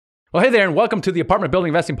Well, hey there, and welcome to the Apartment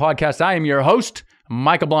Building Investing Podcast. I am your host,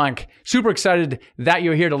 Michael Blank. Super excited that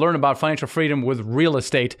you're here to learn about financial freedom with real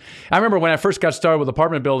estate. I remember when I first got started with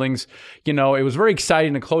apartment buildings, it was very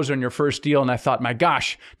exciting to close on your first deal. And I thought, my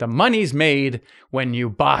gosh, the money's made when you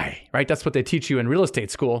buy, right? That's what they teach you in real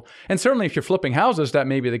estate school. And certainly if you're flipping houses, that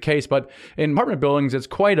may be the case. But in apartment buildings, it's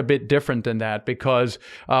quite a bit different than that because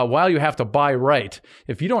while you have to buy right,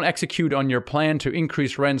 if you don't execute on your plan to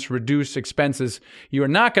increase rents, reduce expenses, you are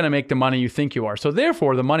not going to make the money you think you are. So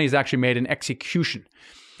therefore, the money is actually made in execution.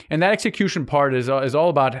 And that execution part is all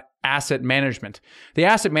about asset management. The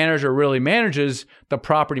asset manager really manages the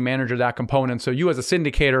property manager, that component. So you as a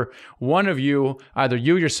syndicator, one of you, either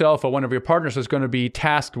you yourself or one of your partners is going to be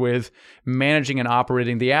tasked with managing and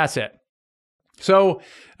operating the asset. So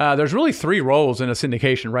there's really three roles in a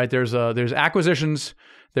syndication, right? There's acquisitions,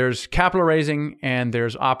 there's capital raising, and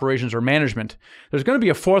there's operations or management. There's going to be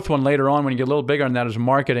a fourth one later on when you get a little bigger, and that is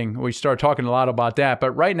marketing. We start talking a lot about that.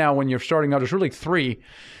 But right now, when you're starting out, there's really three.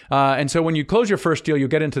 And so when you close your first deal, you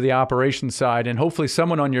get into the operations side, and hopefully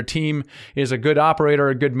someone on your team is a good operator,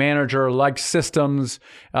 a good manager, likes systems,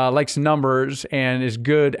 likes numbers, and is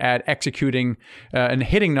good at executing and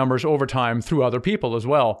hitting numbers over time through other people as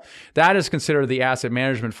well. That is considered the asset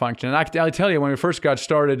management function. And I tell you, when we first got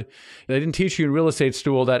started, they didn't teach you in real estate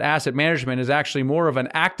school that asset management is actually more of an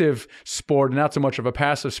active sport and not so much of a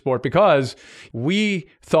passive sport, because we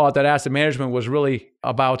thought that asset management was really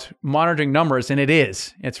about monitoring numbers, and it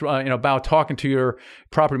is. It's about talking to your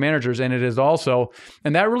property managers, and it is also.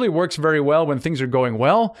 And that really works very well when things are going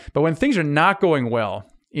well. But when things are not going well,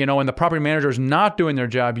 and the property manager is not doing their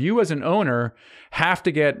job, you as an owner have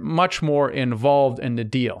to get much more involved in the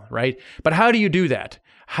deal, right? But how do you do that?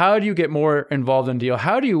 How do you get more involved in the deal?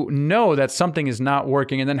 How do you know that something is not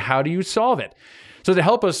working? And then how do you solve it? So to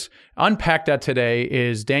help us unpack that today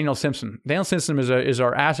is Daniel Simpson. Daniel Simpson is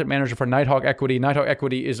our asset manager for Nighthawk Equity. Nighthawk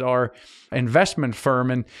Equity is our investment firm,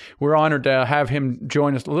 and we're honored to have him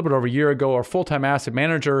join us a little bit over a year ago, our full-time asset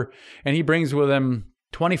manager, and he brings with him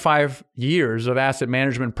 25 years of asset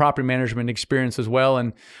management, property management experience as well.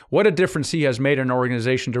 And what a difference he has made in our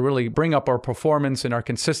organization to really bring up our performance and our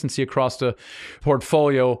consistency across the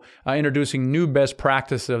portfolio, introducing new best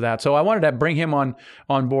practices of that. So I wanted to bring him on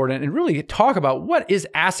board and really talk about what is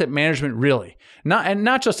asset management really.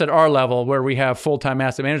 Not just at our level where we have full-time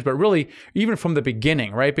asset managers, but really even from the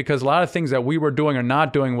beginning, right? Because a lot of things that we were doing or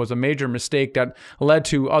not doing was a major mistake that led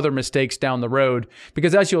to other mistakes down the road.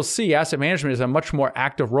 Because as you'll see, asset management is a much more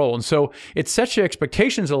active role. And so it sets your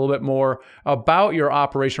expectations a little bit more about your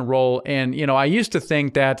operation role. And, I used to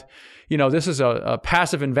think that, this is a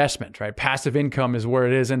passive investment, right? Passive income is where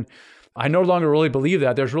it is. And I no longer really believe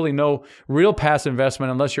that. There's really no real passive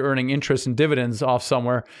investment unless you're earning interest and dividends off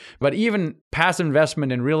somewhere. But even passive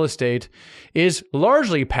investment in real estate is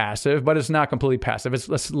largely passive, but it's not completely passive. It's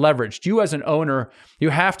leveraged. You as an owner, you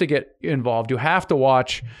have to get involved. You have to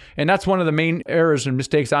watch. And that's one of the main errors and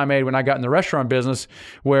mistakes I made when I got in the restaurant business,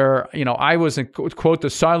 where, I was, quote, the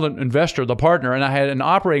silent investor, the partner, and I had an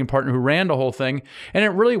operating partner who ran the whole thing. And it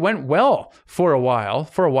really went well for a while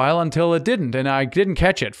until it didn't. And I didn't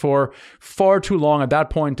catch it for far too long. At that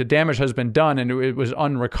point, the damage has been done and it was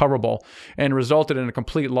unrecoverable and resulted in a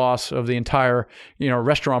complete loss of the entire,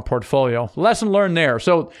 restaurant portfolio. Lesson learned there.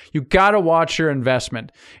 So you got to watch your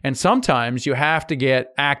investment. And sometimes you have to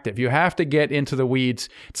get active. You have to get into the weeds.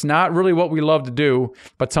 It's not really what we love to do,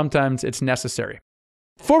 but sometimes it's necessary.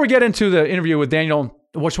 Before we get into the interview with Daniel,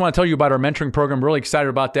 I just want to tell you about our mentoring program. I'm really excited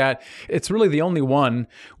about that. It's really the only one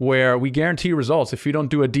where we guarantee results. If you don't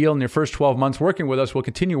do a deal in your first 12 months working with us, we'll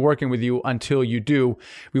continue working with you until you do.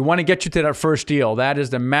 We want to get you to that first deal. That is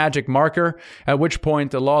the magic marker, at which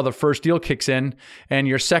point the law of the first deal kicks in, and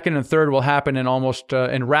your second and third will happen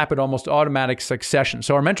in rapid, almost automatic succession.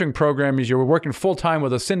 So our mentoring program is you're working full-time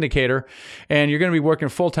with a syndicator, and you're going to be working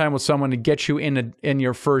full-time with someone to get you in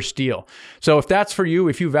your first deal. So if that's for you,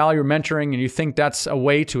 if you value mentoring and you think that's a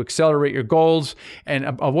way to accelerate your goals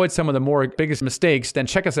and avoid some of the more biggest mistakes, then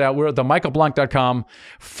check us out. We're at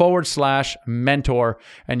themichaelblank.com/mentor,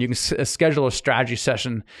 and you can schedule a strategy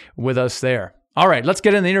session with us there. All right, let's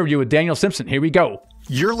get in the interview with Daniel Simpson. Here we go.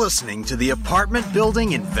 You're listening to the Apartment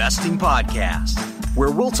Building Investing Podcast, where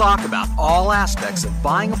we'll talk about all aspects of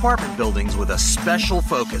buying apartment buildings with a special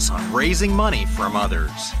focus on raising money from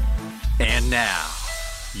others. And now,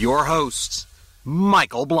 your host,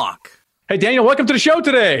 Michael Blank. Hey, Daniel, welcome to the show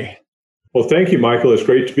today. Well, thank you, Michael. It's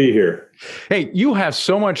great to be here. Hey, you have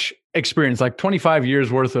so much experience, like 25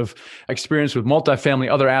 years worth of experience with multifamily,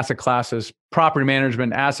 other asset classes, property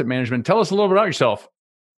management, asset management. Tell us a little bit about yourself.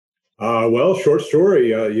 Well, short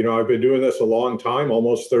story. I've been doing this a long time,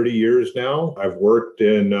 almost 30 years now. I've worked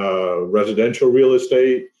in residential real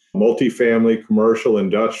estate, multifamily, commercial,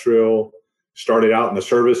 industrial. Started out in the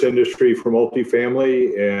service industry for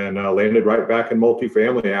multifamily and landed right back in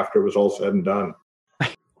multifamily after it was all said and done.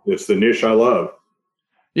 It's the niche I love.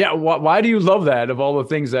 Yeah. Why do you love that of all the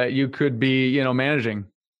things that you could be, managing?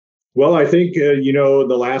 Well, I think, in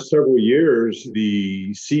the last several years,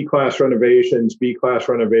 the C-class renovations, B-class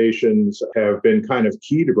renovations have been kind of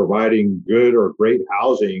key to providing good or great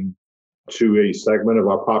housing to a segment of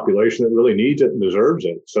our population that really needs it and deserves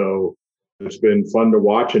it. So it's been fun to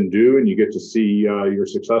watch and do, and you get to see you're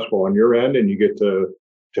successful on your end and you get to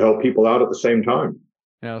help people out at the same time.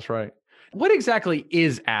 Yeah, that's right. What exactly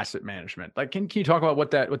is asset management? Like, can you talk about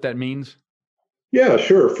what that means? Yeah,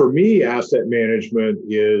 sure. For me, asset management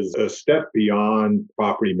is a step beyond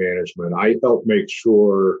property management. I help make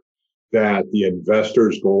sure that the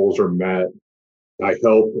investor's goals are met. I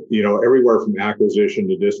help, everywhere from acquisition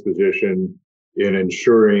to disposition in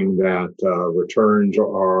ensuring that returns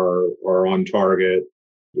are on target.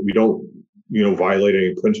 We don't, violate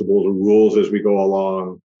any principles or rules as we go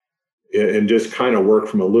along, and just kind of work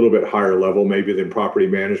from a little bit higher level maybe than property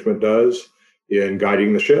management does in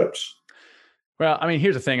guiding the ships. Well,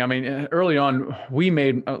 here's the thing. Early on, we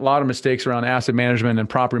made a lot of mistakes around asset management and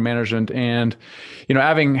property management. And,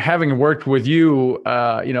 having worked with you,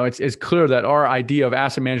 it's clear that our idea of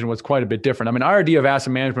asset management was quite a bit different. Our idea of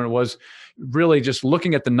asset management was really just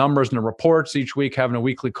looking at the numbers and the reports each week, having a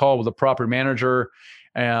weekly call with a property manager,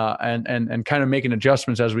 and kind of making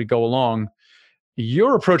adjustments as we go along.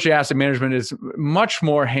 Your approach to asset management is much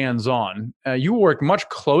more hands-on. You work much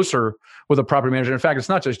closer with a property manager. In fact, it's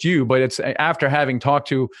not just you, but it's after having talked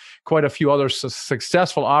to quite a few other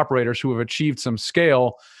successful operators who have achieved some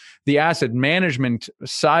scale. The asset management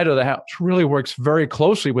side of the house really works very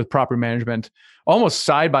closely with property management, almost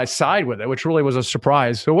side by side with it, which really was a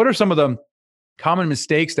surprise. So what are some of the common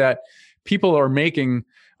mistakes that people are making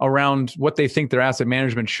around what they think their asset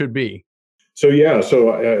management should be? So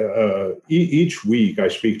each week I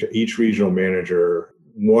speak to each regional manager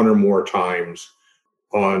one or more times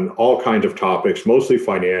on all kinds of topics, mostly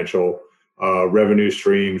financial, revenue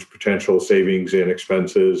streams, potential savings and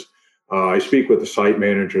expenses. I speak with the site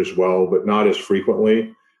manager as well, but not as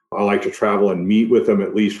frequently. I like to travel and meet with them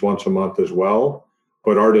at least once a month as well.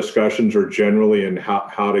 But our discussions are generally in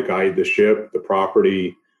how to guide the ship, the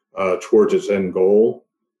property towards its end goal.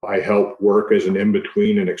 I help work as an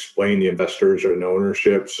in-between and explain the investors and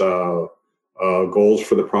ownership's goals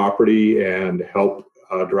for the property and help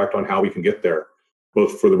direct on how we can get there,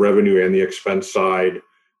 both for the revenue and the expense side,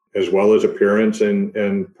 as well as appearance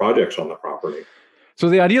and projects on the property. So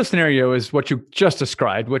the ideal scenario is what you just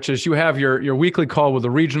described, which is you have your weekly call with a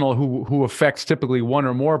regional who affects typically one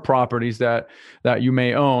or more properties that you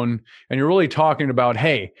may own. And you're really talking about,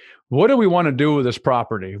 hey, what do we want to do with this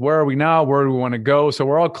property? Where are we now? Where do we want to go? So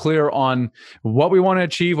we're all clear on what we want to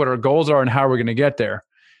achieve, what our goals are, and how we're going to get there.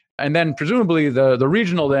 And then presumably the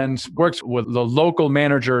regional then works with the local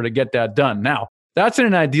manager to get that done. Now, that's in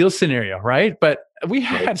an ideal scenario, right? But we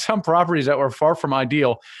had some properties that were far from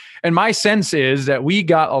ideal. And my sense is that we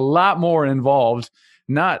got a lot more involved,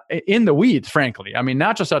 not in the weeds, frankly.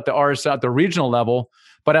 Not just at the regional level,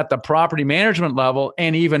 but at the property management level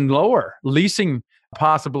and even lower, leasing,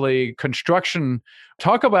 possibly construction.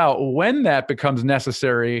 Talk about when that becomes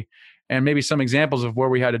necessary and maybe some examples of where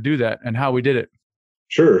we had to do that and how we did it.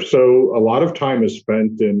 Sure. So a lot of time is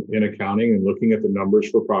spent in accounting and looking at the numbers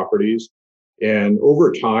for properties. And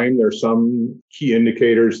over time, there's some key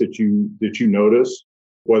indicators that you notice,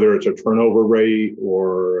 whether it's a turnover rate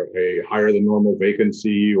or a higher than normal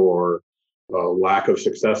vacancy or a lack of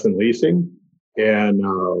success in leasing. And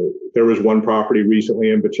there was one property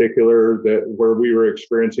recently in particular where we were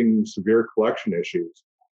experiencing severe collection issues.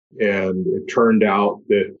 And it turned out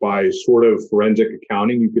that by sort of forensic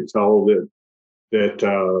accounting, you could tell that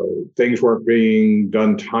things weren't being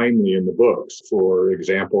done timely in the books. For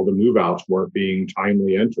example, the move-outs weren't being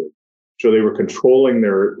timely entered. So they were controlling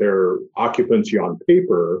their occupancy on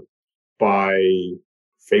paper by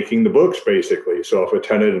faking the books, basically. So if a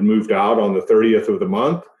tenant had moved out on the 30th of the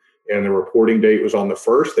month and the reporting date was on the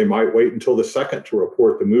 1st, they might wait until the 2nd to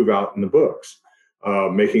report the move-out in the books,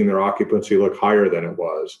 making their occupancy look higher than it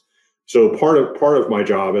was. So part of my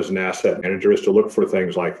job as an asset manager is to look for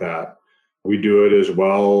things like that. We do it as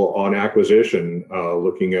well on acquisition,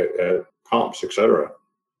 looking at comps, et cetera.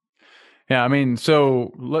 Yeah,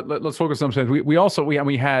 so let's focus on something.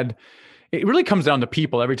 We had, it really comes down to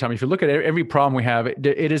people every time. If you look at every problem we have, it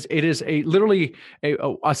is literally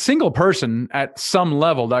a single person at some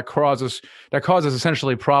level that causes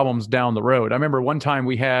essentially problems down the road. I remember one time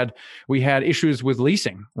we had issues with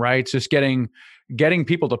leasing, right? Just getting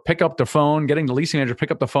people to pick up the phone, getting the leasing manager to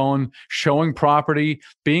pick up the phone, showing property,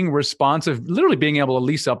 being responsive, literally being able to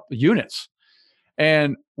lease up units.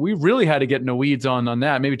 And we really had to get in the weeds on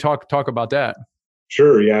that. Maybe talk about that.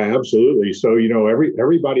 Sure. Yeah, absolutely. So,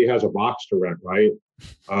 everybody has a box to rent, right?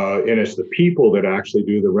 And it's the people that actually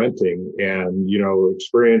do the renting. And,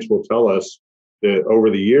 experience will tell us that over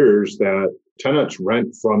the years that tenants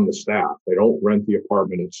rent from the staff. They don't rent the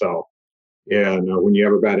apartment itself. And when you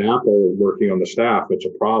have a bad apple working on the staff, it's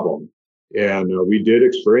a problem. And we did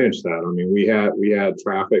experience that. I mean, we had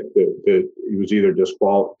traffic that was either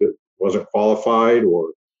that wasn't qualified,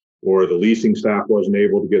 or the leasing staff wasn't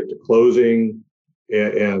able to get to closing.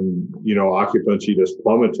 And occupancy just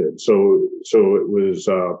plummeted. So it was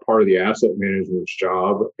part of the asset management's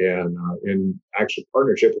job, and in actual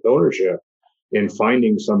partnership with ownership, in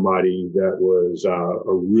finding somebody that was a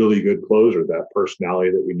really good closer, that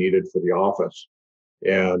personality that we needed for the office.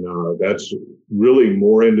 And that's really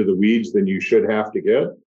more into the weeds than you should have to get.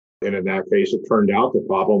 And in that case, it turned out the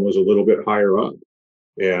problem was a little bit higher up.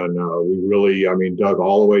 And we really, dug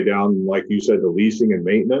all the way down, like you said, the leasing and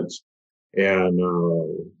maintenance. And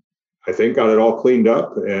I think got it all cleaned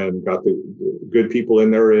up and got the good people in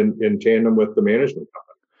there in tandem with the management company.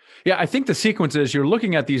 Yeah, I think the sequence is you're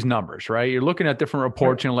looking at these numbers, right? You're looking at different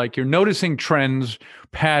reports, right. You're noticing trends,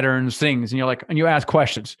 patterns, things, and you ask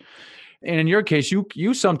questions. And in your case,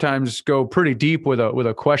 you sometimes go pretty deep with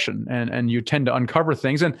a question, and you tend to uncover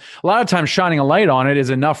things. And a lot of times shining a light on it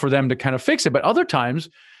is enough for them to kind of fix it. But other times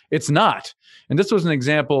it's not. And this was an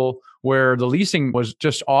example where the leasing was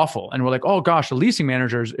just awful. And we're like, oh gosh, the leasing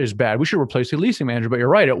manager is bad. We should replace the leasing manager. But you're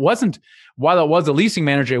right. It wasn't, while it was the leasing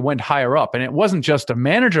manager, it went higher up. And it wasn't just a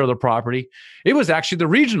manager of the property. It was actually the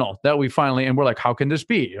regional that and we're like, how can this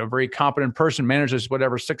be? A very competent person manages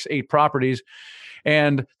 6, 8 properties.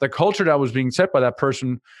 And the culture that was being set by that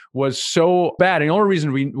person was so bad. And the only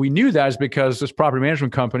reason we knew that is because this property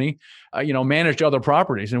management company, managed other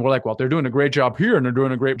properties. And we're like, well, they're doing a great job here, and they're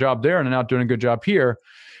doing a great job there, and they're not doing a good job here.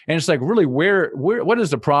 And it's like, really, what is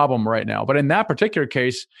the problem right now? But in that particular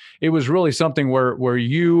case, it was really something where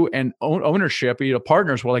you and ownership,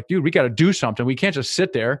 partners were like, dude, we got to do something. We can't just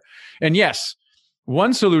sit there. And yes,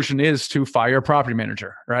 one solution is to fire a property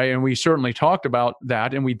manager, right? And we certainly talked about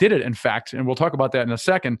that, and we did it, in fact, and we'll talk about that in a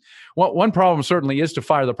second. One problem certainly is to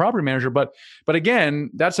fire the property manager, but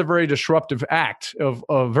again, that's a very disruptive act of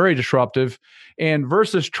very disruptive, and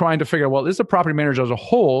versus trying to figure out, well, is the property manager as a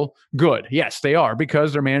whole good? Yes, they are,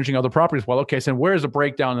 because they're managing other properties well. Okay, so where is the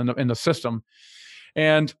breakdown in the system?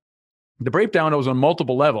 And the breakdown was on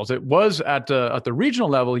multiple levels. It was at the regional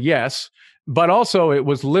level, yes, but also it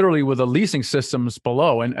was literally with the leasing systems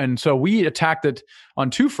below. And so we attacked it on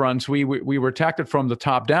two fronts. We were attacked it from the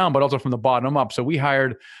top down, but also from the bottom up. So we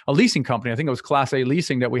hired a leasing company. I think it was Class A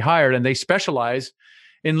Leasing that we hired, and they specialize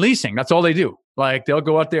in leasing. That's all they do. Like, they'll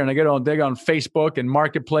go out there and they get on Facebook and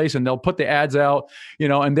Marketplace, and they'll put the ads out,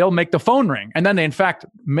 and they'll make the phone ring. And then they, in fact,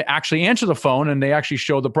 actually answer the phone, and they actually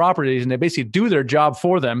show the properties, and they basically do their job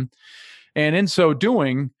for them. And in so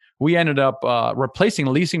doing, we ended up replacing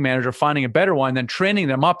a leasing manager, finding a better one, then training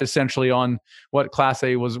them up essentially on what Class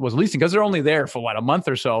A was leasing, because they're only there for a month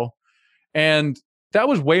or so. And that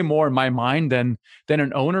was way more in my mind than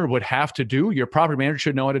an owner would have to do. Your property manager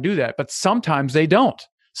should know how to do that. But sometimes they don't.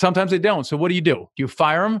 So what do? Do you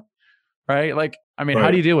fire them? Right? Right.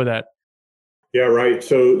 How do you deal with that? Yeah, right.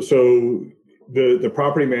 So the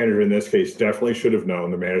property manager in this case definitely should have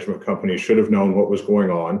known. The management company should have known what was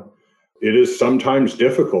going on. It is sometimes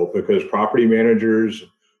difficult because property managers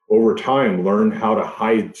over time learn how to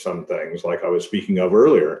hide some things, like I was speaking of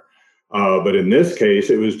earlier. But in this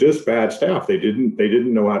case, it was just bad staff. They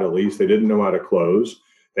didn't know how to lease. They didn't know how to close.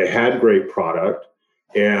 They had great product.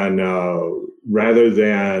 And rather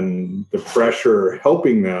than the pressure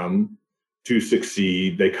helping them to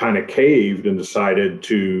succeed, they kind of caved and decided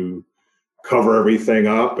to cover everything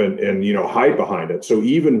up and hide behind it. So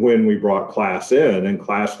even when we brought Class in and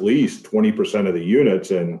Class leased 20% of the units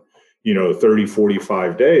in 30,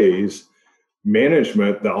 45 days,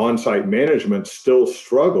 the on-site management still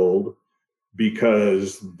struggled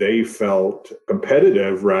because they felt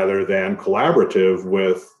competitive rather than collaborative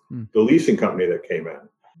with the leasing company that came in.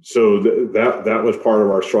 So that was part of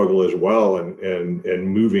our struggle as well, and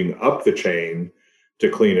moving up the chain to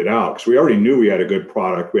clean it out, because we already knew we had a good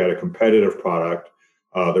product. We had a competitive product.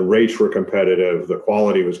 The rates were competitive. The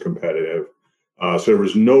quality was competitive. So there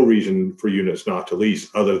was no reason for units not to lease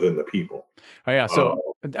other than the people. Oh, yeah. So,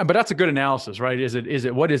 but that's a good analysis, right?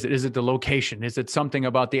 What is it? Is it the location? Is it something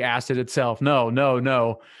about the asset itself?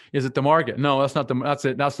 No. Is it the market? No, that's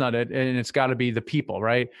it. That's not it. And it's got to be the people,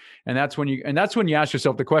 right? And that's when you ask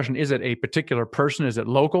yourself the question, is it a particular person? Is it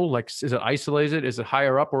local? Like, is it isolated? Is it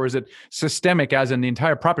higher up, or is it systemic, as in the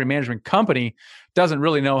entire property management company doesn't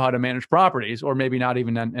really know how to manage properties, or maybe not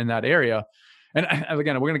even in that area? And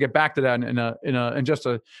again, we're going to get back to that in just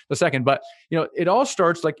a second. But it all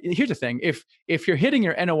starts like, here's the thing: if you're hitting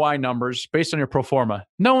your NOI numbers based on your pro forma,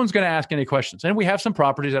 no one's going to ask any questions. And we have some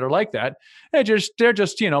properties that are like that. They're just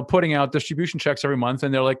putting out distribution checks every month,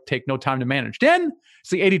 and they're like, take no time to manage. Then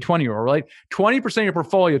it's the 80-20 rule, right? 20% of your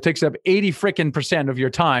portfolio takes up 80% of your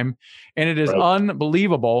time, and it is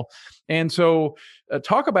unbelievable. And so,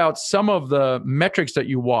 talk about some of the metrics that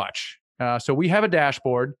you watch. So we have a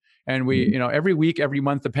dashboard. And we, every week, every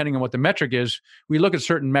month, depending on what the metric is, we look at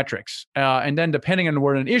certain metrics. And then depending on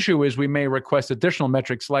where an issue is, we may request additional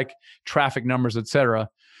metrics like traffic numbers, et cetera.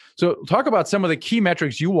 So talk about some of the key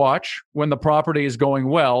metrics you watch when the property is going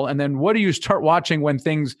well. And then what do you start watching when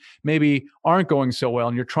things maybe aren't going so well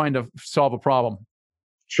and you're trying to solve a problem?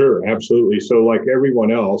 Sure, absolutely. So like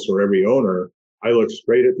everyone else or every owner, I look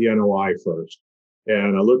straight at the NOI first.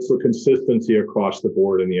 And I look for consistency across the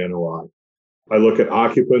board in the NOI. I look at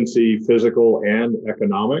occupancy, physical and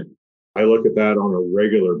economic. I look at that on a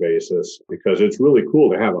regular basis because it's really cool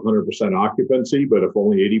to have 100% occupancy, but if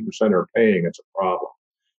only 80% are paying, it's a problem.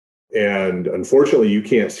 And unfortunately, you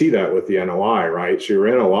can't see that with the NOI, right? So your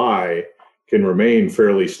NOI can remain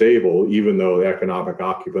fairly stable, even though the economic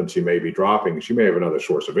occupancy may be dropping, because you may have another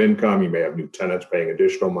source of income, you may have new tenants paying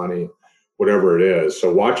additional money, whatever it is.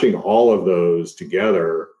 So watching all of those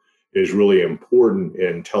together is really important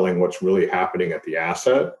in telling what's really happening at the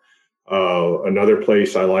asset. Another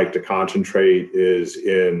place I like to concentrate is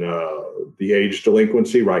in the age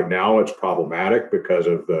delinquency. Right now, it's problematic because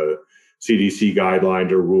of the CDC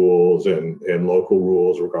guidelines or rules and local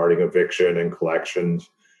rules regarding eviction and collections,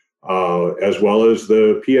 as well as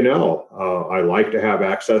the P&L. I like to have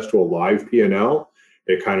access to a live P&L.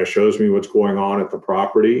 It kind of shows me what's going on at the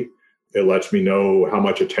property. It lets me know how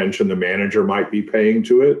much attention the manager might be paying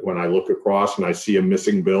to it when I look across and I see a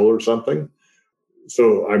missing bill or something.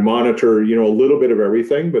 So I monitor, a little bit of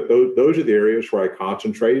everything, but those are the areas where I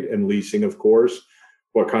concentrate. And leasing, of course,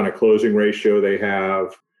 what kind of closing ratio they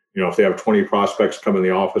have. If they have 20 prospects come in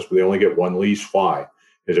the office, but they only get one lease, why?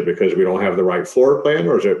 Is it because we don't have the right floor plan,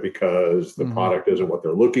 or is it because the product isn't what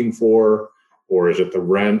they're looking for, or is it the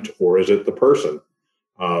rent, or is it the person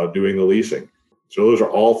doing the leasing? So those are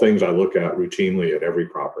all things I look at routinely at every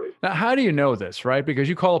property. Now, how do you know this, right? Because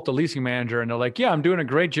you call up the leasing manager and they're like, yeah, I'm doing a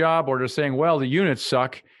great job. Or they're saying, well, the units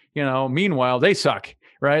suck. Meanwhile, they suck,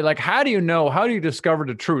 right? Like, how do you know? How do you discover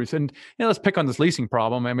the truth? And let's pick on this leasing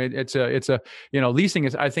problem. I mean, leasing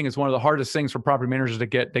is, I think, is one of the hardest things for property managers to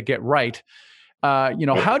get right.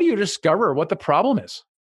 How do you discover what the problem is?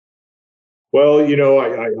 Well,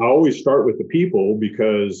 I always start with the people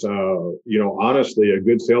because, honestly, a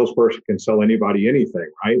good salesperson can sell anybody anything,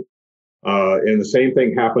 right? And the same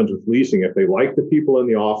thing happens with leasing. If they like the people in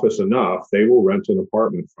the office enough, they will rent an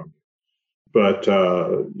apartment from you. But,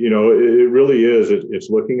 it really is. It's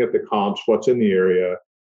looking at the comps, what's in the area,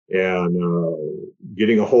 and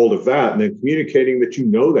getting a hold of that, and then communicating that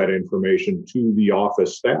that information to the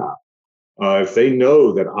office staff. If they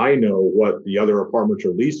know that I know what the other apartments are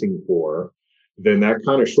leasing for, then that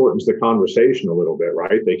kind of shortens the conversation a little bit,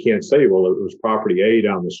 right? They can't say, well, it was property A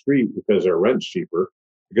down the street because their rent's cheaper,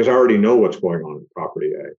 because I already know what's going on in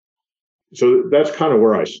property A. So that's kind of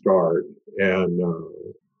where I start. And,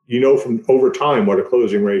 from over time, what a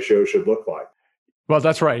closing ratio should look like. Well,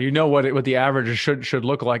 that's right. What the average should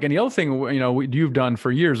look like. And the other thing, you've done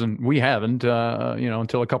for years, and we haven't,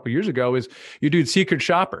 until a couple of years ago, is you do secret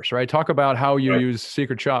shoppers, right? Talk about how you use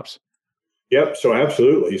secret shops. Yep. So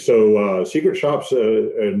absolutely. So secret shops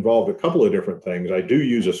involve a couple of different things. I do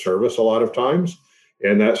use a service a lot of times,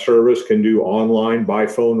 and that service can do online, by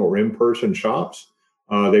phone, or in-person shops.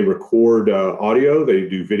 They record audio. They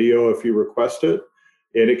do video if you request it.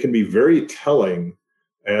 And it can be very telling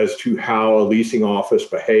as to how a leasing office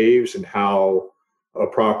behaves and how a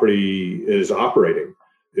property is operating.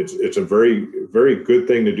 It's a very, very good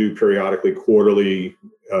thing to do periodically, quarterly,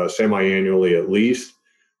 semi-annually at least.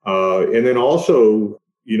 And then also,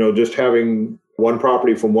 just having one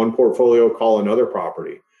property from one portfolio call another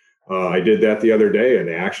property. I did that the other day, and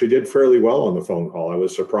they actually did fairly well on the phone call. I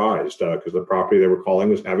was surprised because the property they were calling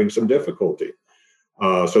was having some difficulty.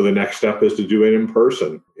 So the next step is to do it in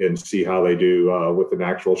person and see how they do with an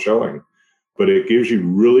actual showing. But it gives you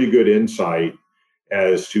really good insight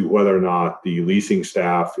as to whether or not the leasing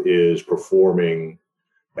staff is performing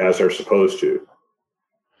as they're supposed to.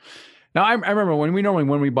 Now, I remember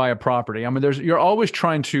when we buy a property, I mean, you're always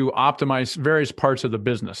trying to optimize various parts of the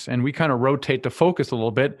business, and we kind of rotate the focus a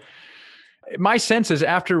little bit. My sense is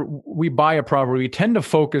after we buy a property, we tend to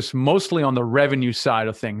focus mostly on the revenue side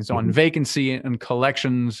of things, on vacancy and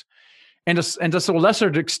collections, and just a lesser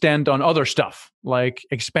extent on other stuff like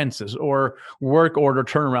expenses or work order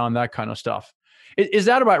turnaround, that kind of stuff. Is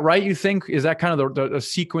that about right, you think? Is that kind of the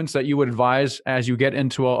sequence that you would advise as you get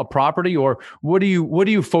into a property? Or what do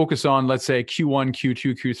you focus on, let's say, Q1,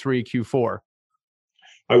 Q2, Q3, Q4?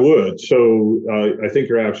 I would. So I think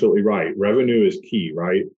you're absolutely right. Revenue is key,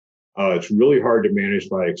 right? It's really hard to manage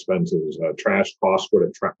by expenses. Trash costs what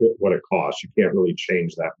it costs. You can't really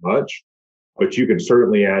change that much. But you can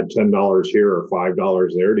certainly add $10 here or $5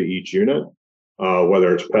 there to each unit.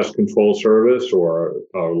 Whether it's pest control service or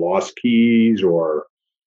lost keys or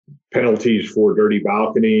penalties for dirty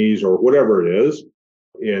balconies or whatever it is.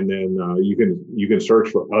 And then you can search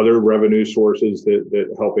for other revenue sources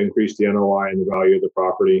that help increase the NOI and the value of the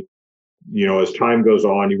property. You know, as time goes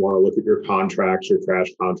on, you want to look at your contracts, your trash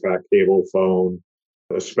contract, cable, phone,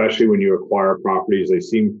 especially when you acquire properties. They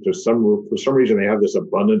seem for some reason, they have this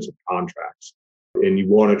abundance of contracts, and you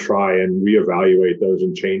want to try and reevaluate those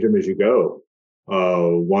and change them as you go.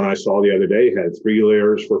 One I saw the other day had 3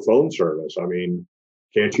 layers for phone service. I mean,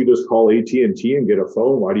 can't you just call AT&T and get a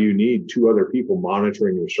phone? Why do you need 2 other people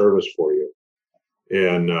monitoring your service for you?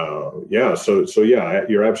 And so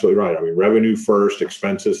you're absolutely right. I mean, revenue first,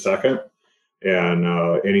 expenses second, and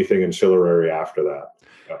anything ancillary after that.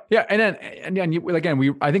 Yeah, and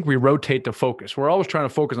then I think we rotate the focus. We're always trying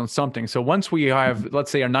to focus on something. So once we have, let's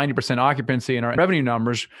say, our 90% occupancy and our revenue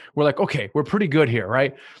numbers, we're like, okay, we're pretty good here,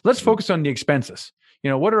 right? Let's focus on the expenses. You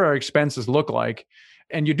know, what do our expenses look like?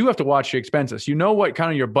 And you do have to watch the expenses. You know what kind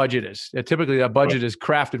of your budget is. Typically, that budget is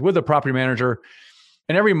crafted with a property manager,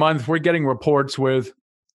 and every month we're getting reports with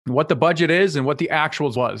what the budget is and what the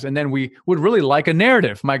actuals was. And then we would really like a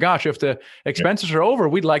narrative. My gosh, if the expenses are over,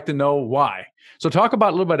 we'd like to know why. So talk about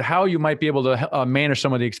a little bit how you might be able to manage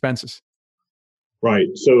some of the expenses. Right.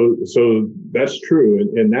 So that's true.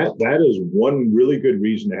 And that is one really good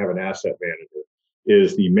reason to have an asset manager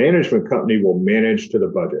is the management company will manage to the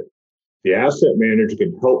budget. The asset manager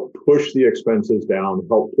can help push the expenses down,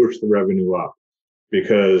 help push the revenue up.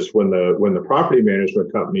 Because when the property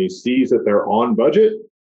management company sees that they're on budget,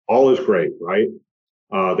 all is great, right?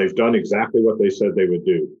 They've done exactly what they said they would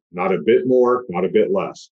do. Not a bit more, not a bit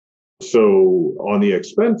less. So on the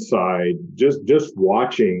expense side, just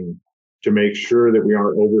watching to make sure that we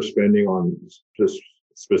aren't overspending on just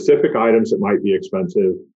specific items that might be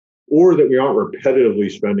expensive, or that we aren't repetitively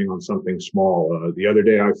spending on something small. The other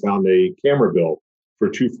day, I found a camera bill for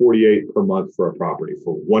 $248 per month for a property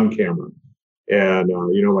for 1 camera. And,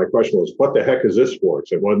 my question was, what the heck is this for?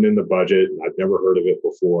 So it wasn't in the budget. I'd never heard of it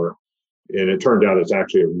before. And it turned out it's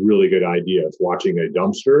actually a really good idea. It's watching a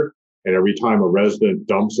dumpster. And every time a resident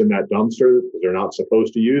dumps in that dumpster, they're not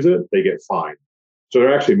supposed to use it, they get fined. So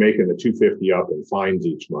they're actually making the $250 up in fines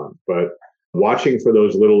each month. But watching for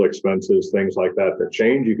those little expenses, things like that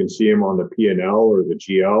change, you can see them on the P&L or the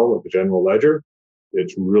GL or the general ledger.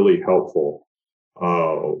 It's really helpful.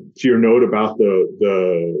 To your note about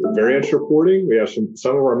the variance reporting, we have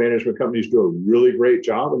some of our management companies do a really great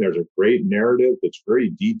job, and there's a great narrative that's very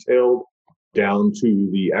detailed down to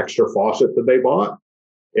the extra faucet that they bought.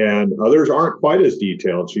 And others aren't quite as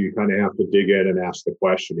detailed. So you kind of have to dig in and ask the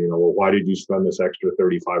question, well, why did you spend this extra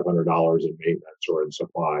 $3,500 in maintenance or in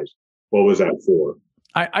supplies? What was that for?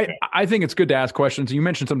 I think it's good to ask questions. You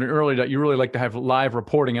mentioned something earlier that you really like to have live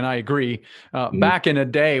reporting, and I agree. Back in the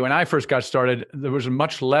day when I first got started, there was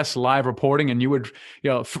much less live reporting, and you would,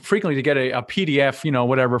 frequently to get a PDF,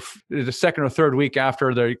 whatever, the second or third week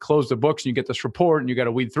after they close the books, and you get this report, and you got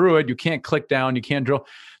to weed through it. You can't click down, you can't drill.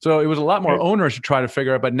 So it was a lot more onerous to try to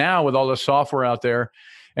figure out. But now with all the software out there,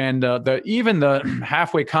 and even the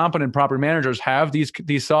halfway competent property managers have these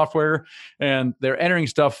software, and they're entering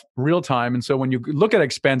stuff real time. And so when you look at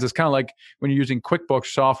expense, it's kind of like when you're using QuickBooks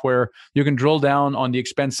software, you can drill down on the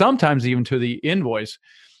expense, sometimes even to the invoice.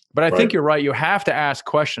 But I think you're right. You have to ask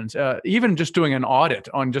questions, even just doing an audit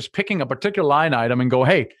on just picking a particular line item and go,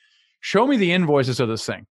 hey, show me the invoices of this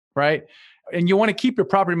thing, right? And you want to keep your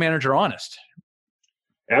property manager honest.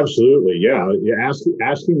 Absolutely. Yeah.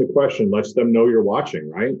 Asking the question lets them know you're watching,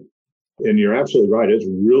 right? And you're absolutely right. It's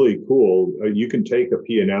really cool. You can take a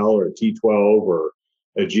P&L or a T12 or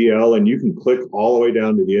a GL, and you can click all the way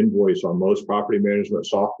down to the invoice on most property management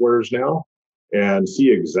softwares now and see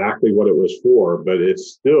exactly what it was for. But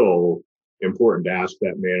it's still important to ask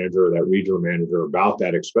that manager or that regional manager about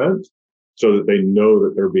that expense so that they know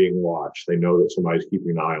that they're being watched. They know that somebody's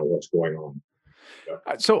keeping an eye on what's going on.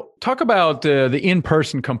 So talk about the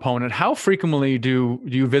in-person component. How frequently do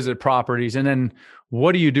you visit properties? And then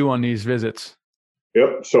what do you do on these visits?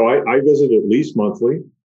 Yep. So I visit at least monthly.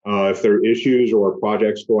 If there are issues or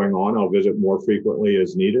projects going on, I'll visit more frequently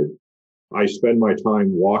as needed. I spend my time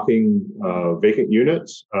walking vacant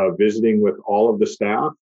units, visiting with all of the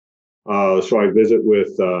staff. So I visit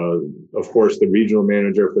with, of course, the regional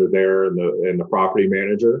manager if they're there and the property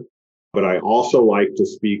manager. But I also like to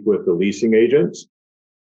speak with the leasing agents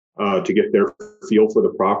to get their feel for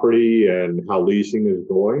the property and how leasing is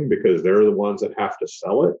going, because they're the ones that have to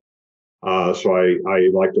sell it. So I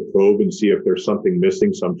like to probe and see if there's something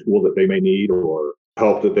missing, some tool that they may need or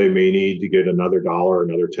help that they may need to get another $1,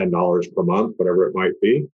 another $10 per month, whatever it might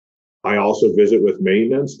be. I also visit with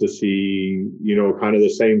maintenance to see, kind of the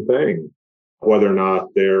same thing, whether or not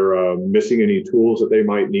they're missing any tools that they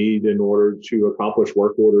might need in order to accomplish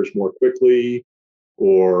work orders more quickly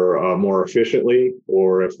or more efficiently,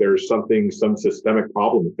 or if there's some systemic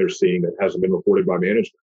problem that they're seeing that hasn't been reported by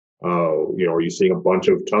management. Are you seeing a bunch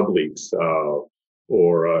of tub leaks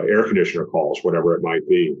or air conditioner calls, whatever it might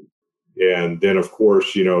be? And then, of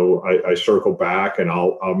course, I circle back and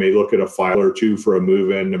I may look at a file or two for a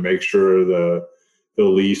move-in to make sure the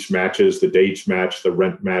lease matches, the dates match, the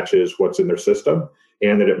rent matches what's in their system,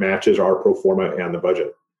 and that it matches our pro forma and the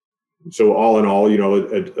budget. So all in all,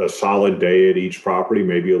 a solid day at each property,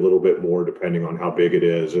 maybe a little bit more depending on how big it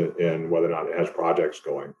is and whether or not it has projects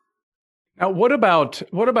going. Now, what about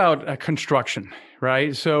construction,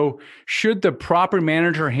 right? So should the property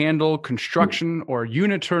manager handle construction or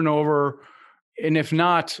unit turnover? And if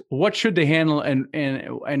not, what should they handle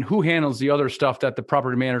and who handles the other stuff that the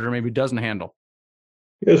property manager maybe doesn't handle?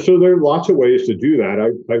 Yeah, so there are lots of ways to do that.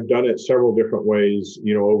 I've done it several different ways,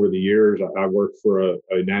 over the years. I worked for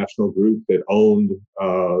a national group that owned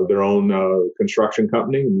their own construction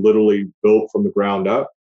company and literally built from the ground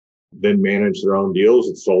up, then managed their own deals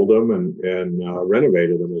and sold them and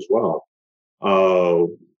renovated them as well.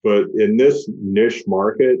 But in this niche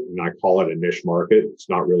market, and I call it a niche market, it's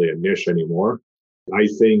not really a niche anymore. I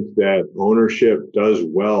think that ownership does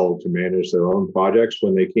well to manage their own projects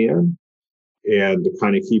when they can and to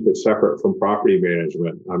kind of keep it separate from property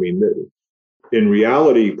management. I mean, in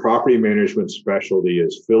reality, property management specialty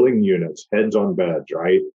is filling units, heads on beds,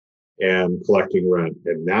 right? And collecting rent.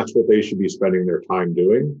 And that's what they should be spending their time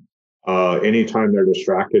doing. Anytime they're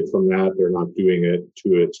distracted from that, they're not doing it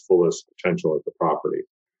to its fullest potential at the property.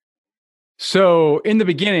 So in the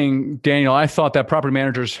beginning, Daniel, I thought that property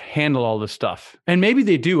managers handle all this stuff, and maybe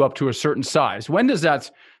they do up to a certain size. When does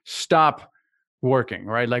that stop working,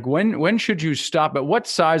 right? Like when should you stop? At what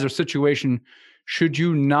size or situation should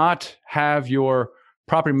you not have your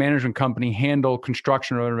property management company handle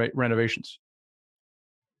construction or renovations?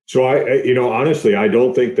 So honestly, I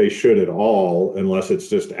don't think they should at all, unless it's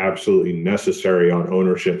just absolutely necessary on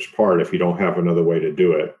ownership's part if you don't have another way to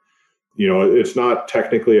do it. It's not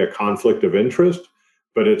technically a conflict of interest,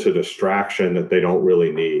 but it's a distraction that they don't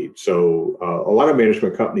really need. So a lot of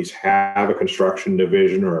management companies have a construction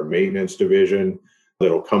division or a maintenance division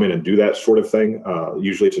that'll come in and do that sort of thing.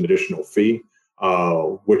 Usually it's an additional fee,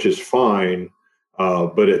 which is fine,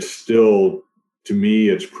 but it's still, to me,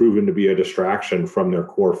 it's proven to be a distraction from their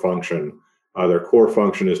core function. Their core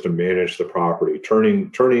function is to manage the property.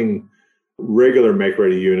 Turning regular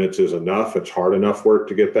make-ready units is enough. It's hard enough work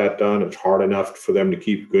to get that done. It's hard enough for them to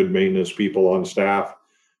keep good maintenance people on staff.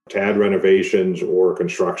 To add renovations or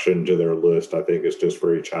construction to their list, I think is just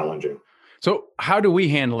very challenging. So how do we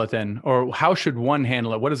handle it then? Or how should one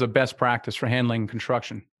handle it? What is the best practice for handling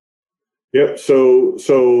construction? Yep. So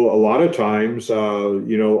a lot of times,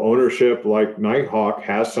 ownership like Nighthawk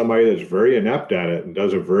has somebody that's very inept at it and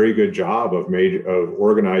does a very good job of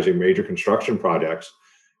organizing major construction projects.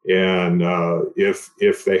 And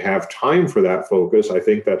if they have time for that focus, I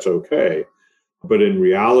think that's okay. But in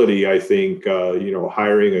reality, I think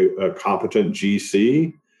hiring a competent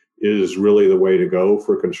GC is really the way to go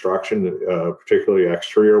for construction, particularly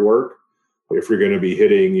exterior work. If you're going to be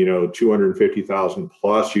hitting, 250,000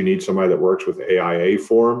 plus, you need somebody that works with AIA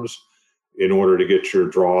forms in order to get your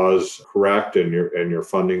draws correct and your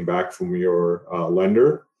funding back from your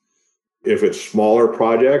lender. If it's smaller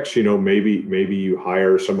projects, maybe you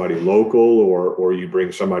hire somebody local or you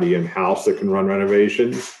bring somebody in-house that can run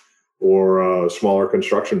renovations or smaller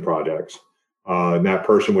construction projects. And that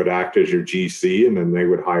person would act as your GC, and then they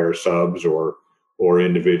would hire subs or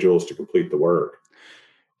individuals to complete the work.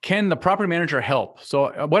 can the property manager help?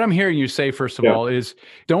 So what I'm hearing you say, first of Yeah. all, is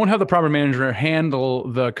don't have the property manager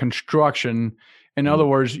handle the construction. In other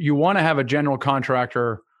words, you want to have a general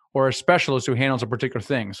contractor or a specialist who handles a particular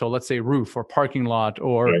thing. So let's say roof or parking lot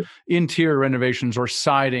or Right. interior renovations or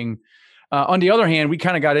siding. On the other hand, we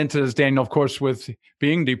kind of got into this, Daniel, of course, with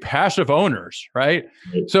being the passive owners, right?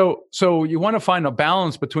 Right. So you want to find a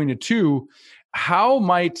balance between the two. How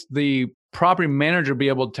might the property manager be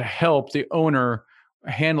able to help the owner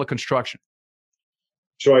handle construction?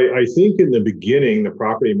 So I think in the beginning, the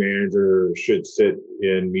property manager should sit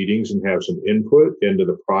in meetings and have some input into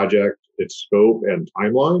the project, its scope and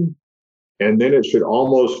timeline. And then it should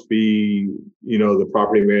almost be, the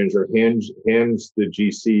property manager hands the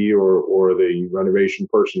GC or the renovation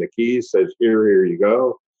person the keys, says, here you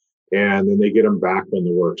go. And then they get them back when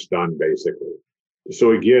the work's done, basically.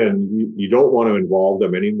 So again, you don't want to involve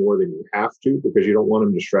them any more than you have to, because you don't want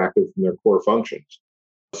them distracted from their core functions.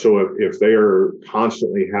 So if they are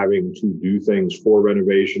constantly having to do things for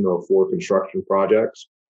renovation or for construction projects,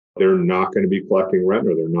 they're not going to be collecting rent,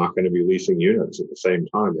 or they're not going to be leasing units at the same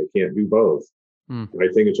time. They can't do both. I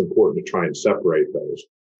think it's important to try and separate those.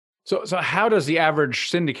 So how does the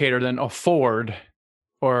average syndicator then afford,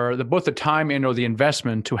 or both the time and or the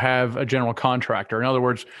investment, to have a general contractor? In other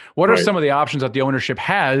words, what are some of the options that the ownership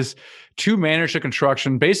has to manage the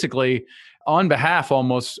construction, basically on behalf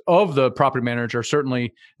almost of the property manager,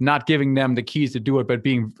 certainly not giving them the keys to do it, but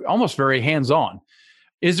being almost very hands-on?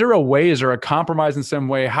 Is there a compromise in some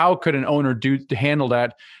way? How could an owner do to handle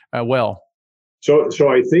that well? So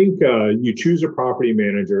I think you choose a property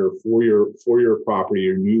manager for your property,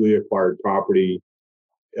 your newly acquired property.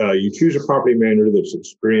 You choose a property manager that's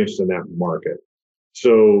experienced in that market.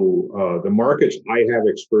 So the markets I have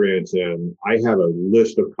experience in, I have a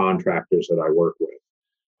list of contractors that I work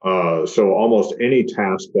with. So almost any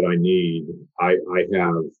task that I need, I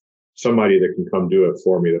have somebody that can come do it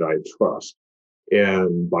for me that I trust.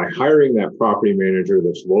 And by hiring that property manager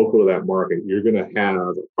that's local to that market, you're going to have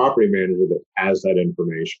a property manager that has that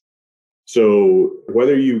information. So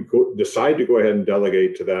whether you decide to go ahead and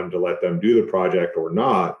delegate to them to let them do the project or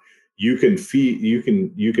not, you can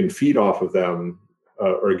feed off of them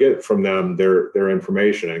or get from them their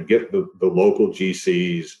information, and get the local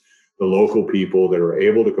GCs, the local people that are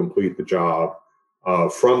able to complete the job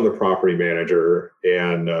from the property manager,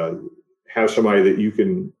 and have somebody that you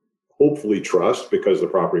can hopefully trust, because the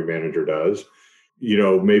property manager does.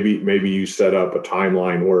 Maybe you set up a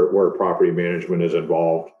timeline where property management is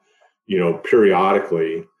involved,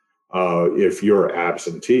 periodically, if you're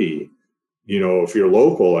absentee. If you're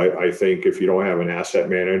local, I think if you don't have an asset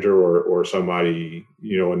manager or somebody,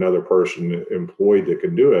 another person employed that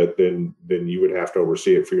can do it, then you would have to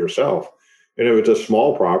oversee it for yourself. And if it's a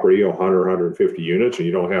small property, 100, 150 units, and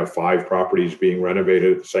you don't have 5 properties being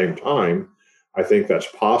renovated at the same time, I think that's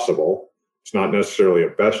possible. It's not necessarily a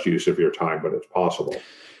best use of your time, but it's possible.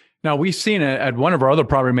 Now, we've seen it at one of our other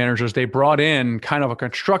property managers, they brought in kind of a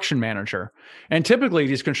construction manager. And typically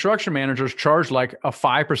these construction managers charge like a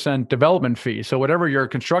 5% development fee. So whatever your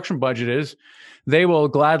construction budget is, they will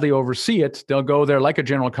gladly oversee it. They'll go there like a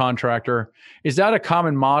general contractor. Is that a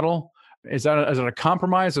common model? Is it a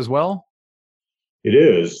compromise as well? It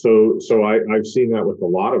is. So I've seen that with a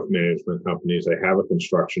lot of management companies. They have a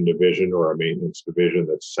construction division or a maintenance division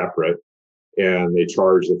that's separate, and they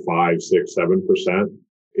charge the 5, 6, 7%.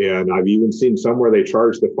 And I've even seen somewhere they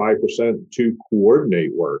charge the 5% to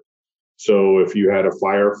coordinate work. So if you had a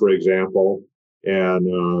fire, for example,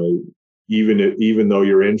 and even though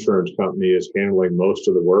your insurance company is handling most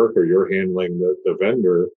of the work, or you're handling the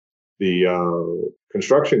vendor, the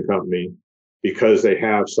construction company, because they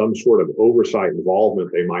have some sort of oversight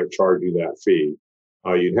involvement, they might charge you that fee.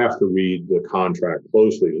 You'd have to read the contract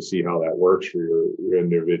closely to see how that works for your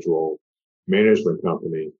individual management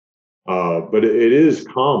company. But it is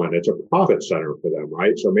common. It's a profit center for them,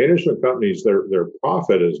 right? So management companies, their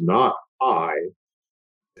profit is not high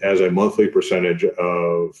as a monthly percentage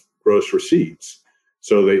of gross receipts.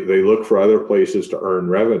 So they look for other places to earn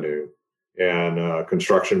revenue. And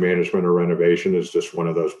construction management or renovation is just one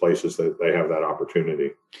of those places that they have that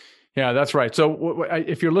opportunity. Yeah, that's right. So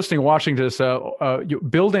if you're listening, watching this, you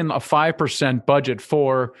build in a 5% budget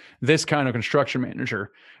for this kind of construction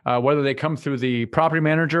manager. Whether they come through the property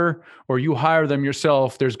manager or you hire them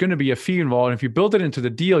yourself, there's going to be a fee involved. And if you build it into the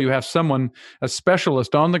deal, you have a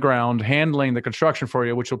specialist on the ground handling the construction for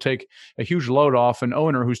you, which will take a huge load off an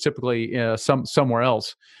owner who's typically somewhere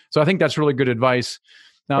else. So I think that's really good advice.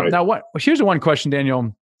 Now, Right. Here's the one question,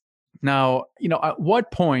 Daniel. Now, at what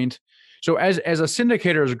point? So as a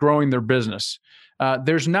syndicator is growing their business,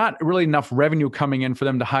 there's not really enough revenue coming in for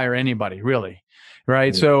them to hire anybody, really,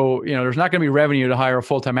 right? Mm-hmm. So, there's not going to be revenue to hire a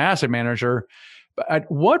full-time asset manager. But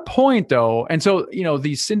at what point, though? And so,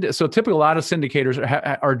 so typically a lot of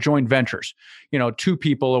syndicators are joint ventures, 2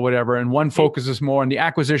 people or whatever, and one focuses more on the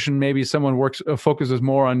acquisition. Maybe someone focuses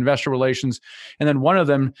more on investor relations, and then one of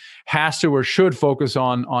them has to or should focus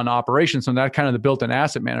on operations. And that kind of the built-in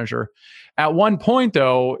asset manager. At one point,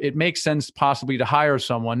 though, it makes sense possibly to hire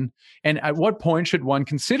someone. And at what point should one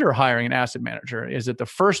consider hiring an asset manager? Is it the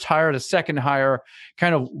first hire, the second hire?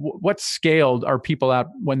 Kind of what scale are people at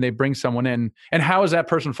when they bring someone in? And how is that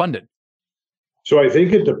person funded? So I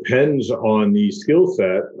think it depends on the skill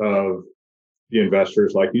set of the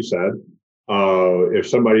investors, like you said. If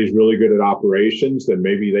somebody's really good at operations, then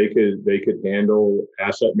maybe they could handle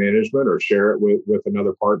asset management or share it with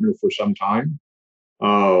another partner for some time.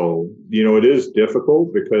 It is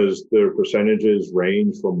difficult because the percentages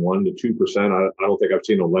range from 1% to 2%. I don't think I've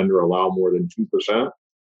seen a lender allow more than 2%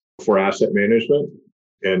 for asset management,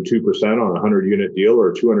 and 2% on a 100-unit deal or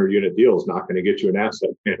a 200-unit deal is not going to get you an asset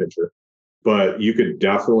manager. But you could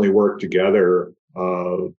definitely work together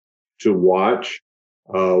to watch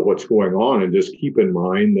what's going on, and just keep in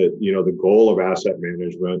mind that, the goal of asset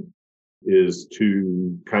management is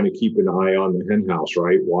to kind of keep an eye on the hen house,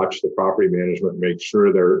 right? Watch the property management, make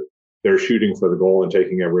sure they're shooting for the goal and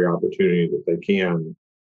taking every opportunity that they can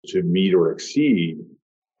to meet or exceed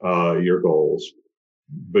your goals.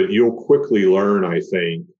 But you'll quickly learn, I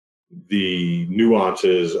think, the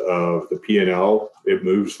nuances of the P&L. It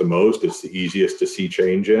moves the most. It's the easiest to see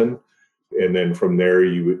change in. And then from there,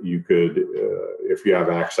 you could, if you have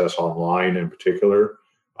access online in particular,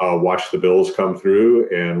 watch the bills come through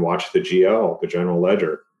and watch the GL, the general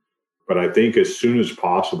ledger. But I think as soon as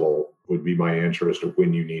possible would be my answer as to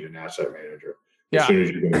when you need an asset manager. As soon as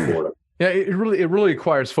you can afford it. Yeah, it really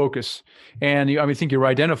requires focus. And I think you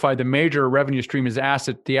identified the major revenue stream is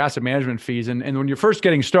the asset management fees. And when you're first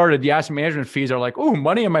getting started, the asset management fees are like, oh,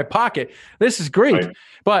 money in my pocket. This is great. Right.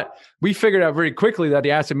 But we figured out very quickly that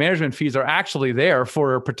the asset management fees are actually there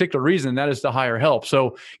for a particular reason. That is to hire help.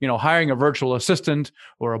 So, hiring a virtual assistant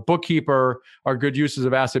or a bookkeeper are good uses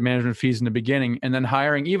of asset management fees in the beginning. And then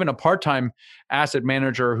hiring even a part-time asset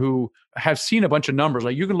manager who have seen a bunch of numbers.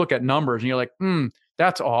 Like, you can look at numbers and you're like,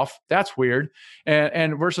 that's off. That's weird.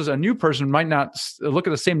 And versus a new person might not look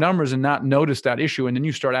at the same numbers and not notice that issue. And then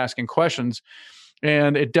you start asking questions.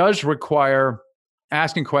 And it does require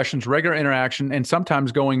asking questions, regular interaction, and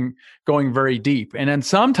sometimes going very deep. And then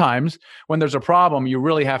sometimes when there's a problem, you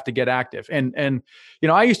really have to get active. And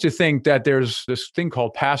I used to think that there's this thing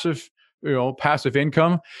called passive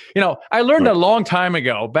income. I learned a long time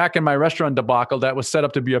ago, back in my restaurant debacle that was set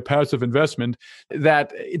up to be a passive investment,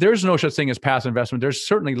 that there's no such thing as passive investment. There's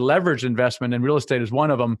certainly leveraged investment, and real estate is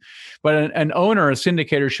one of them. But an owner, a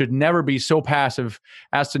syndicator, should never be so passive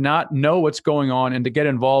as to not know what's going on and to get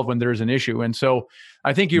involved when there's an issue. And so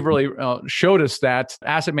I think you've really showed us that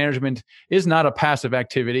asset management is not a passive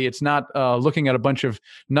activity. It's not looking at a bunch of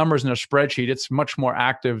numbers in a spreadsheet. It's much more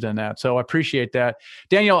active than that. So I appreciate that.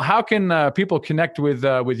 Daniel, how can people connect with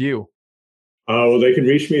you? Well, they can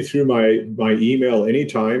reach me through my email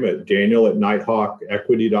anytime at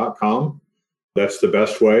daniel@nighthawkequity.com. That's the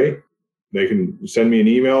best way. They can send me an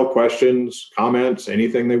email, questions, comments,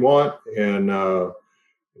 anything they want. And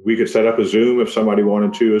we could set up a Zoom if somebody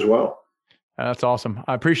wanted to as well. That's awesome.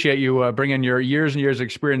 I appreciate you bringing your years and years of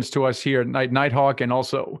experience to us here at Nighthawk, and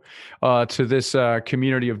also to this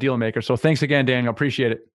community of deal makers. So thanks again, Daniel.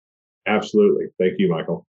 Appreciate it. Absolutely. Thank you,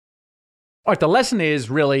 Michael. All right. The lesson is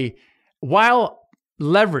really, while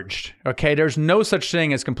leveraged, okay, there's no such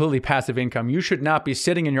thing as completely passive income. You should not be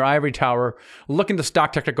sitting in your ivory tower looking to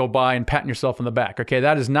stock ticker go by and patting yourself on the back. Okay.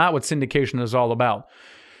 That is not what syndication is all about.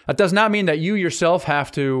 That does not mean that you yourself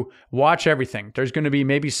have to watch everything. There's going to be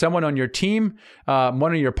maybe someone on your team,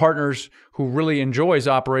 one of your partners who really enjoys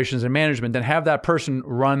operations and management, then have that person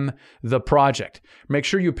run the project. Make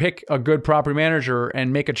sure you pick a good property manager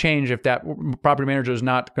and make a change if that property manager is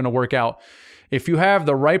not going to work out. If you have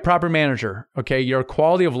the right property manager, okay, your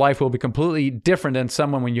quality of life will be completely different than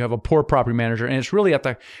someone when you have a poor property manager. And it's really at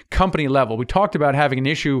the company level. We talked about having an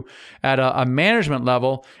issue at a management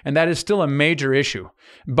level, and that is still a major issue.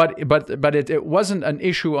 But it wasn't an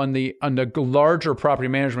issue on the larger property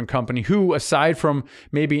management company, who, aside from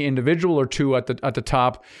maybe individual or two at the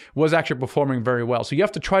top, was actually performing very well. So you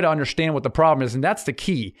have to try to understand what the problem is, and that's the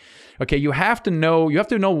key. Okay, you have to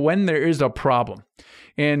know when there is a problem.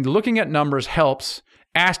 And looking at numbers helps.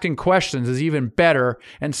 Asking questions is even better.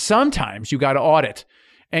 And sometimes you got to audit.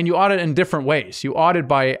 And you audit in different ways. You audit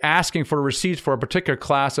by asking for receipts for a particular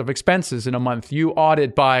class of expenses in a month. You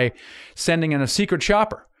audit by sending in a secret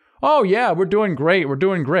shopper. Oh, yeah, we're doing great. We're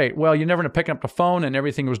doing great. Well, you never picked up the phone and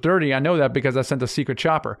everything was dirty. I know that because I sent a secret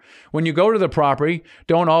shopper. When you go to the property,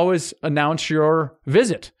 don't always announce your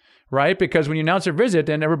visit, right? Because when you announce your visit,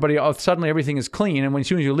 then suddenly everything is clean. And as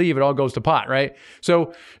soon as you leave, it all goes to pot, right?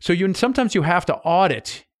 So sometimes you have to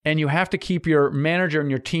audit. And you have to keep your manager and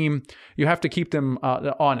your team, you have to keep them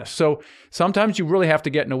honest. So sometimes you really have to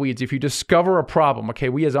get in the weeds. If you discover a problem, okay,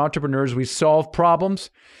 we as entrepreneurs, we solve problems.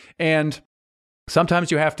 And sometimes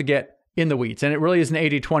you have to get in the weeds. And it really is an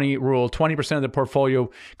 80-20 rule. 20% of the portfolio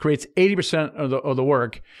creates 80% of the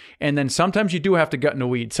work. And then sometimes you do have to get in the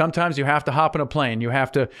weeds. Sometimes you have to hop in a plane. You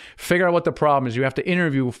have to figure out what the problem is. You have to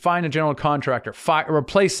interview, find a general contractor,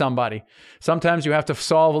 replace somebody. Sometimes you have to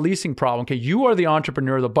solve a leasing problem. Okay, you are the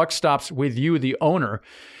entrepreneur. The buck stops with you, the owner.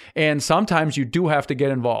 And sometimes you do have to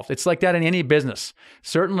get involved. It's like that in any business.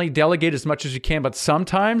 Certainly delegate as much as you can, but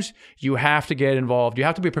sometimes you have to get involved. You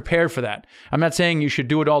have to be prepared for that. I'm not saying you should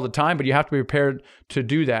do it all the time, but you have to be prepared to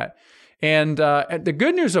do that. And the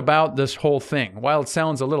good news about this whole thing, while it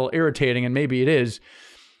sounds a little irritating, and maybe it is,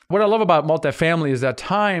 what I love about multifamily is that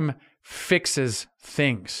time fixes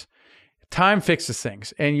things. Time fixes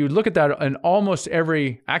things. And you look at that in almost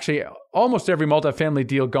every multifamily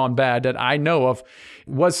deal gone bad that I know of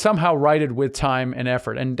was somehow righted with time and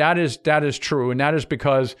effort. And that is true. And that is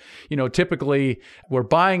because, typically we're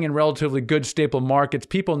buying in relatively good staple markets.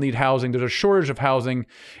 People need housing. There's a shortage of housing.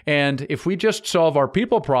 And if we just solve our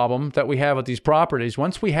people problem that we have at these properties,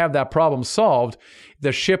 once we have that problem solved,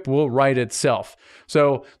 the ship will right itself.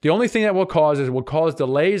 So the only thing that will cause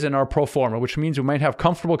delays in our pro forma, which means we might have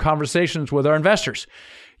comfortable conversations with our investors.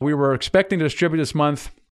 We were expecting to distribute this month.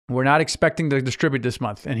 We're not expecting to distribute this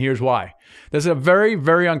month, and here's why. This is a very,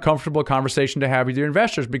 very uncomfortable conversation to have with your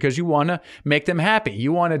investors because you want to make them happy.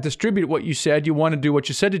 You want to distribute what you said. You want to do what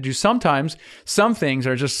you said to do. Sometimes some things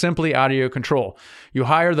are just simply out of your control. You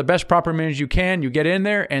hire the best property managers you can. You get in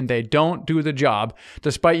there, and they don't do the job.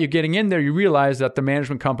 Despite you getting in there, you realize that the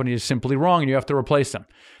management company is simply wrong, and you have to replace them.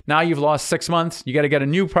 Now you've lost 6 months. You got to get a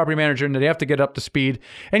new property manager, and they have to get up to speed,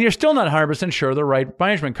 and you're still not 100% sure the right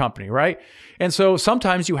management company, right? And so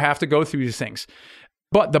sometimes you have to go through these things.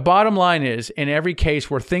 But the bottom line is, in every case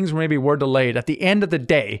where things maybe were delayed, at the end of the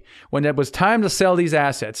day, when it was time to sell these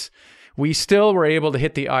assets, we still were able to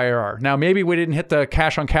hit the IRR. Now, maybe we didn't hit the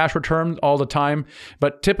cash-on-cash return all the time,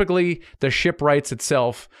 but typically the ship writes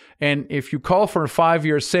itself. And if you call for a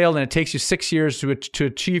 5-year sale and it takes you 6 years to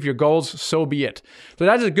achieve your goals, so be it. So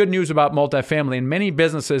that is the good news about multifamily. In many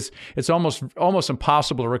businesses, it's almost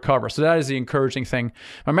impossible to recover. So that is the encouraging thing.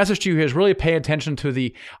 My message to you is really pay attention to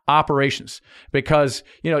the operations because,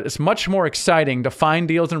 it's much more exciting to find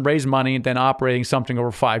deals and raise money than operating something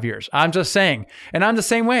over 5 years. I'm just saying. And I'm the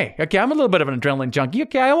same way. Okay, I'm a little bit of an adrenaline junkie.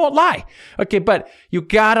 Okay, I won't lie. Okay, but you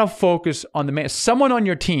got to focus on the man. Someone on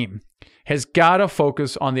your team has got to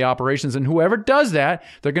focus on the operations. And whoever does that,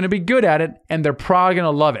 they're going to be good at it and they're probably going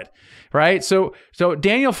to love it. Right? So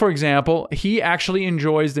Daniel, for example, he actually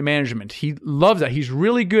enjoys the management. He loves that. He's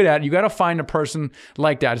really good at it. You got to find a person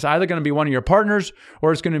like that. It's either going to be one of your partners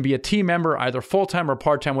or it's going to be a team member, either full-time or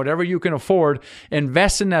part-time, whatever you can afford.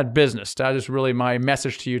 Invest in that business. That is really my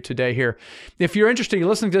message to you today here. If you're interested, you're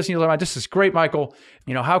listening to this and you're like, this is great, Michael.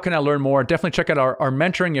 How can I learn more? Definitely check out our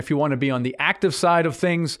mentoring. If you want to be on the active side of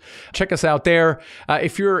things, check us out there.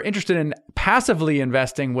 If you're interested in passively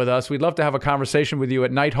investing with us, we'd love to have a conversation with you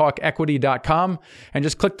at nighthawkequity.com and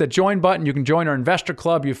just click the join button. You can join our investor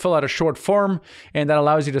club. You fill out a short form and that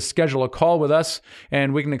allows you to schedule a call with us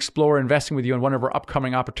and we can explore investing with you in one of our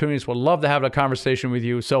upcoming opportunities. We'd love to have a conversation with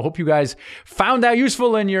you. So hope you guys found that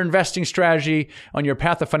useful in your investing strategy on your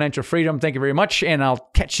path to financial freedom. Thank you very much and I'll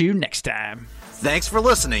catch you next time. Thanks for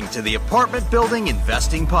listening to the Apartment Building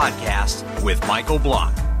Investing Podcast with Michael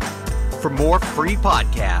Blank. For more free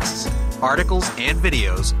podcasts, articles, and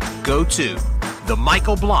videos, go to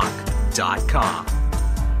themichaelblank.com.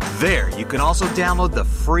 There, you can also download the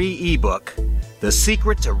free ebook, The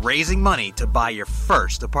Secret to Raising Money to Buy Your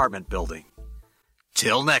First Apartment Building.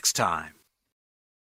 Till next time.